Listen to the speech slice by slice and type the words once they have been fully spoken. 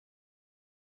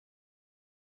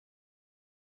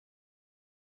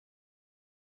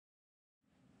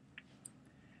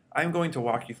I'm going to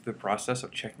walk you through the process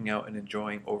of checking out and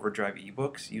enjoying OverDrive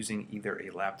eBooks using either a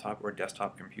laptop or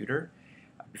desktop computer.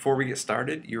 Before we get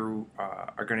started, you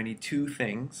are going to need two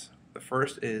things. The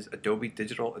first is Adobe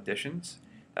Digital Editions.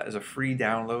 That is a free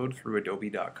download through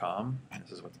adobe.com.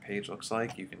 This is what the page looks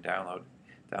like. You can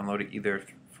download it either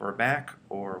for Mac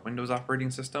or Windows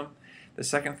operating system. The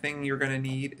second thing you're going to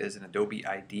need is an Adobe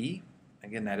ID.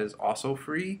 Again, that is also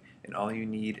free, and all you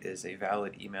need is a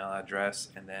valid email address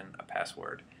and then a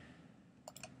password.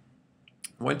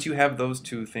 Once you have those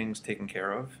two things taken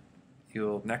care of,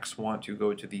 you'll next want to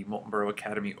go to the Molten Borough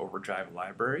Academy OverDrive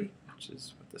library, which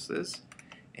is what this is,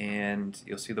 and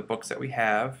you'll see the books that we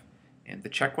have. And to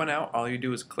check one out, all you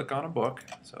do is click on a book.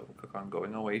 So we'll click on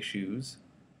Going Away Shoes,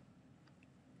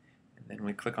 and then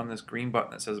we click on this green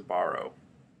button that says Borrow.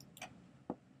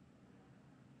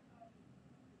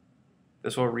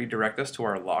 This will redirect us to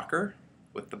our locker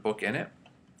with the book in it.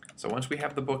 So once we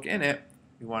have the book in it,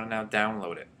 we want to now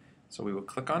download it. So we will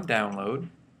click on Download,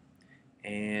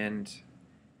 and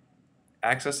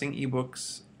accessing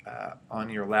ebooks on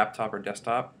your laptop or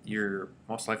desktop, you're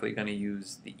most likely going to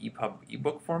use the EPUB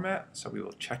ebook format. So we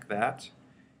will check that.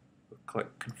 We'll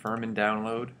click Confirm and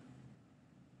Download.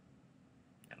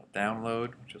 It'll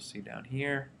download, which you'll see down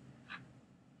here.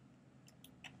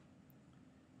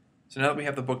 So now that we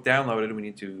have the book downloaded, we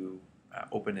need to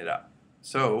open it up.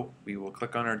 So we will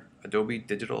click on our Adobe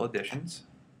Digital Editions.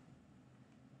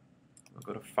 We'll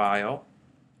go to File.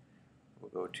 We'll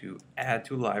go to Add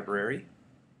to Library.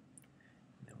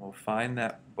 And we'll find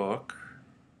that book,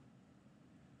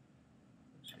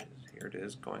 which is, here it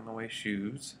is, Going Away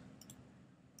Shoes.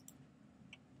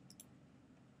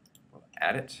 We'll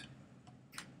add it.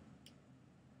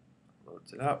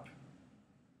 Loads it up.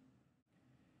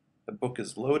 The book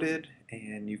is loaded,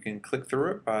 and you can click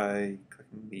through it by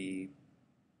clicking the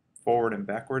forward and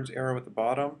backwards arrow at the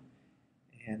bottom,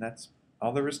 and that's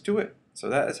all there is to it. So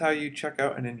that is how you check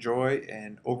out and enjoy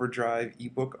an OverDrive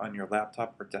ebook on your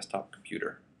laptop or desktop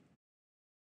computer.